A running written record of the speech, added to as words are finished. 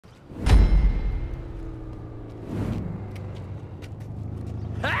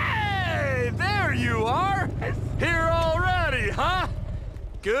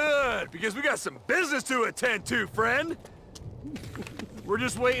Good, because we got some business to attend to, friend. We're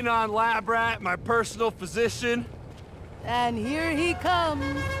just waiting on Lab Rat, my personal physician. And here he comes.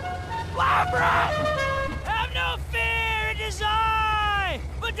 Lab Rat! Have no fear, it is I!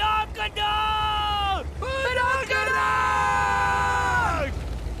 Badonkadonk! Badonkadonk!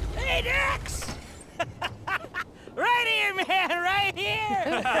 Hey, Dex! Right here, man, right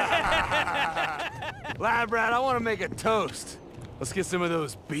here! Lab Rat, I want to make a toast. Let's get some of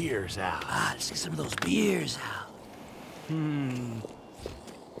those beers out. Let's get some of those beers out.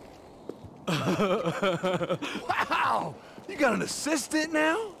 Wow! You got an assistant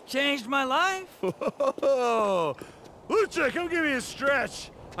now? Changed my life? Lucha, come give me a stretch.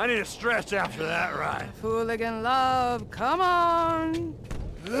 I need a stretch after that ride. Hooligan love, come on.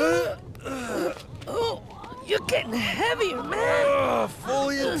 Oh, you're getting heavier, man.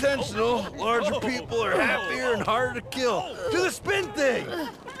 Fully intentional. Larger people are happier and harder to kill. Do the spin thing!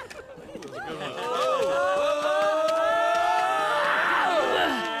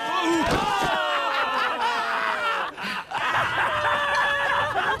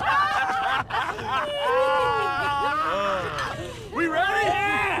 We ready?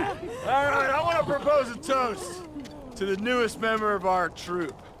 Yeah! All right, I want to propose a toast to the newest member of our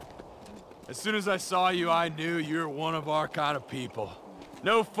troupe. As soon as I saw you, I knew you were one of our kind of people.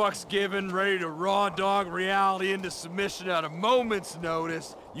 No fucks given, ready to raw dog reality into submission at a moment's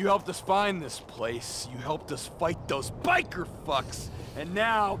notice. You helped us find this place. You helped us fight those biker fucks. And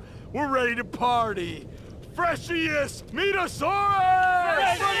now, we're ready to party. Freshiest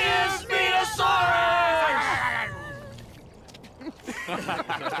Metasaurus! Freshiest Metasaurus!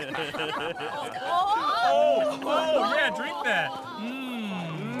 Oh, yeah, drink that.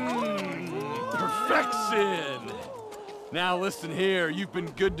 Perfection! Now listen here, you've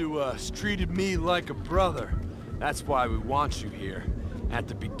been good to us, treated me like a brother. That's why we want you here, at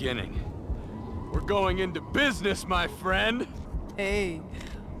the beginning. We're going into business, my friend! Hey,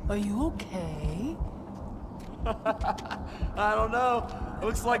 are you okay? I don't know.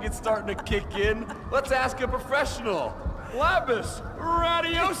 Looks like it's starting to kick in. Let's ask a professional. Labus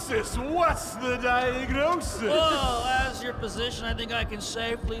radiosis, what's the diagnosis? Well, as your physician, I think I can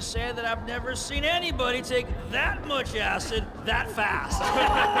safely say that I've never seen anybody take that much acid that fast.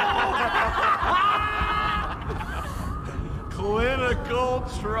 Clinical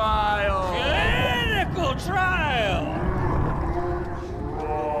trial. Clinical trial!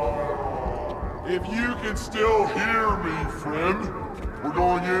 If you can still hear me, friend, we're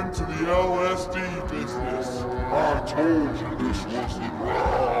going into the LSD business. I told you this was the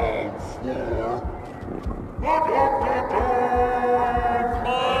ground floor.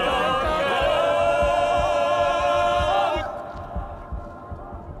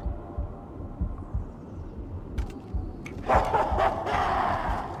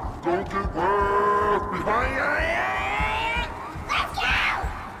 Don't get left behind.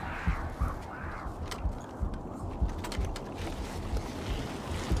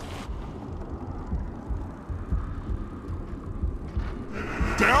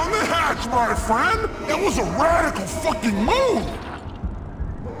 Down the hatch, my friend! That was a radical fucking move!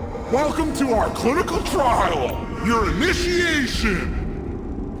 Welcome to our clinical trial, your initiation!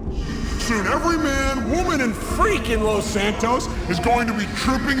 Soon every man, woman, and freak in Los Santos is going to be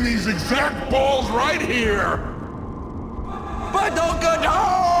tripping these exact balls right here!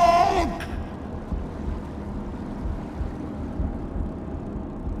 Badonkadonk!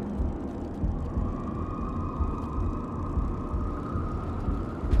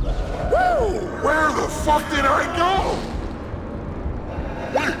 Where the fuck did I go?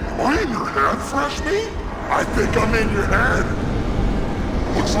 Wait, am I in your head, Fresh Meat? I think I'm in your head.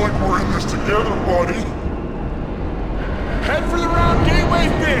 Looks like we're in this together, buddy. Head for the round gateway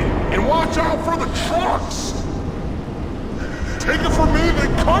thing, and watch out for the trucks. Take it from me, they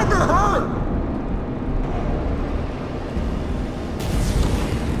kinda hurt.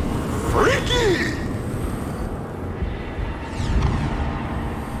 Freaky!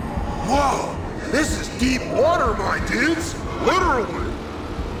 Whoa, this is deep water, my dudes. Literally.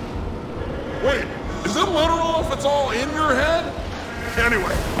 Wait, is it literal if it's all in your head?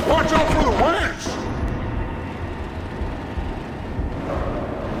 Anyway, watch out for the winch.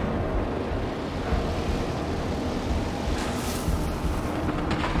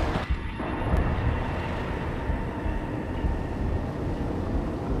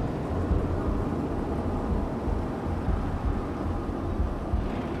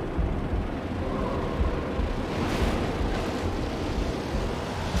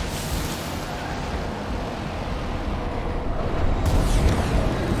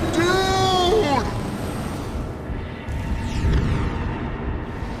 Dude!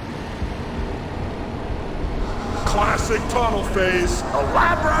 tunnel phase, a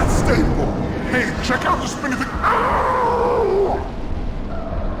lab rat staple. Hey, check out the spinny thing. Ow!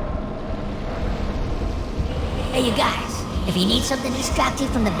 Hey, you guys, if you need something to distract you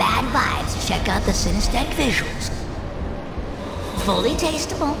from the bad vibes, check out the Cinestack visuals. Fully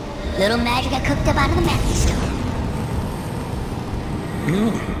tasteable. Little magic I cooked up out of the Matthew Stone.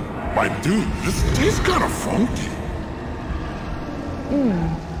 My dude, this tastes kind of funky.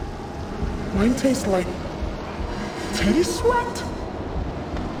 Mine tastes like titty sweat.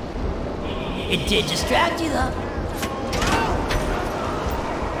 It did distract you, though.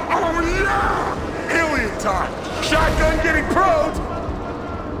 Oh yeah! Alien time! Shotgun getting probed!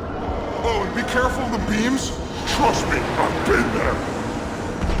 Oh, and be careful of the beams. Trust me, I've been there.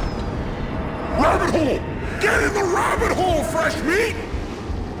 Rabbit hole! Get in the rabbit hole, fresh meat!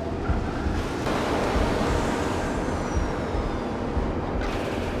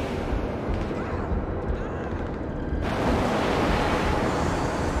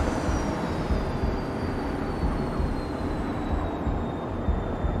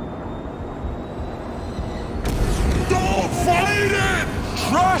 Don't fight it!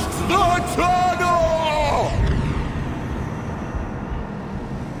 Trust the tunnel!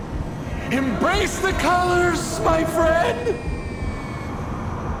 Embrace the colors, my friend!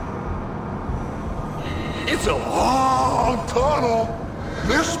 It's a long tunnel.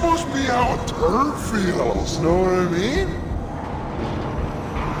 This must be how a turd feels, know what I mean?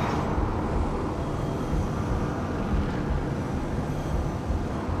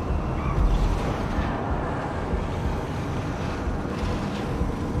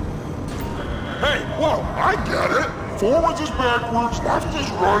 Hey, whoa, I get it. Forwards is backwards, left is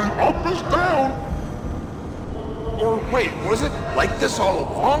right, up is down. Or wait, was it like this all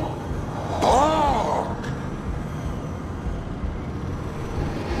along? Fuck!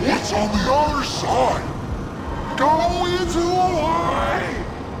 What's on the other side? Go into the light!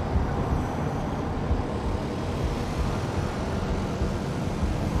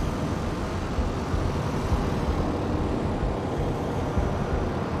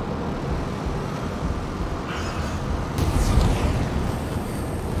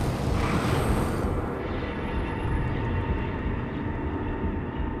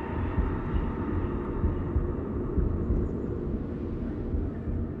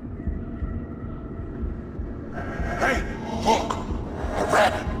 Hey, look! A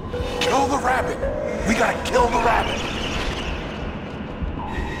rabbit! Kill the rabbit! We gotta kill the rabbit!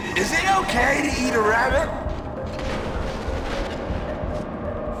 Is it okay to eat a rabbit?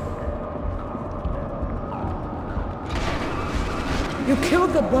 You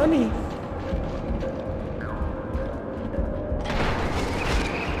killed the bunny.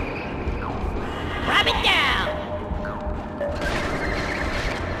 Rabbit down!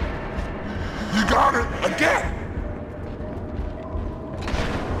 You got it! Again!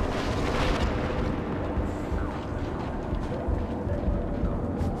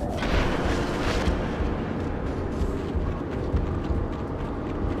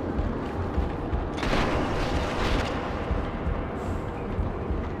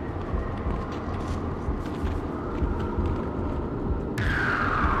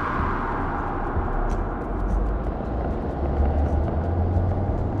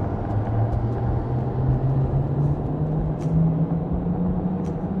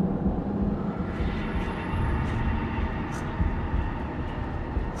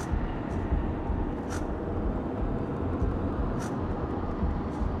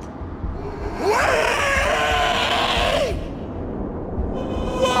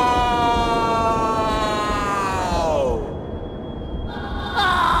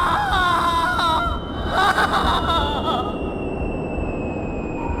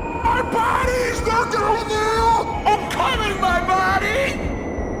 My bodies! They're down there! I'm coming, my body!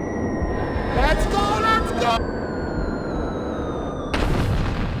 Let's go, let's go!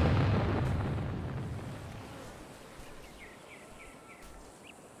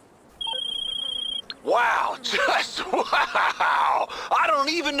 Wow, just wow! I don't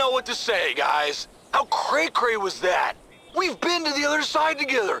even know what to say, guys. How cray-cray was that? We've been to the other side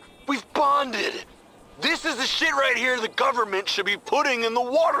together. We've bonded. This is the shit right here the government should be putting in the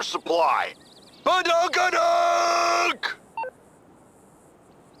water supply. Badunk-a-dunk!